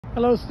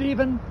Hello,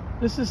 Stephen.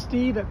 This is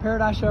Steve at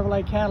Paradise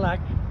Chevrolet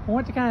Cadillac. I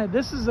want to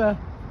this is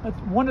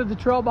one of the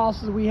trail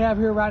bosses we have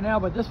here right now,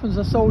 but this one's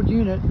a sold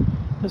unit,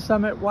 the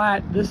Summit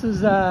White. This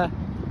is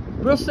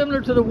real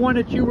similar to the one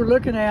that you were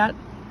looking at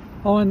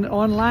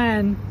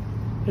online.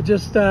 It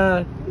just,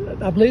 I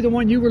believe the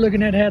one you were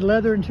looking at had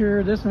leather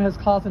interior. This one has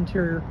cloth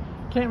interior.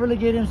 Can't really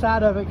get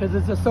inside of it because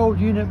it's a sold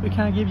unit, but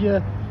kind of give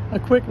you a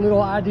quick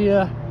little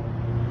idea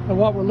of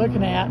what we're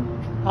looking at.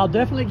 I'll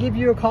definitely give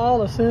you a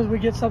call as soon as we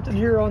get something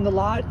here on the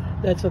lot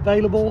that's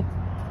available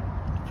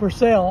for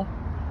sale.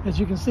 As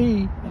you can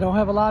see, I don't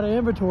have a lot of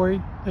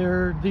inventory.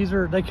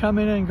 They come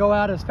in and go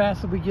out as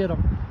fast as we get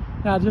them.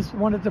 Now I just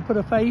wanted to put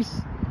a face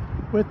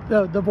with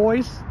the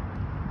voice,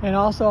 and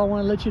also I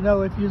want to let you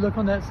know, if you look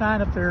on that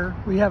sign up there,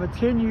 we have a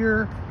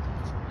 10-year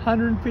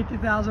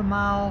 150,000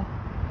 mile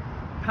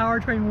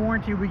powertrain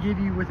warranty we give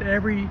you with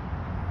every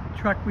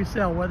truck we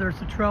sell, whether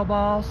it's a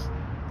Trailboss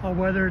or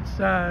whether it's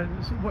a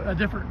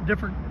different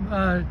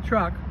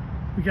truck.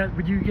 You get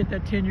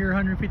that 10-year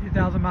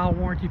 150,000 mile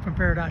warranty from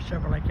Paradise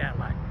Chevrolet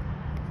Cadillac.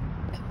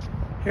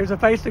 Here's a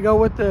face to go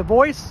with the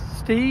voice.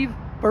 Steve,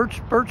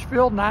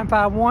 Birchfield,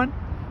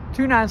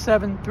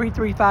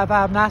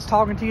 951-297-3355. Nice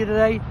talking to you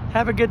today.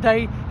 Have a good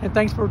day, and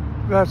thanks for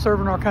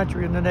serving our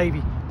country in the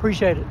Navy.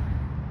 Appreciate it.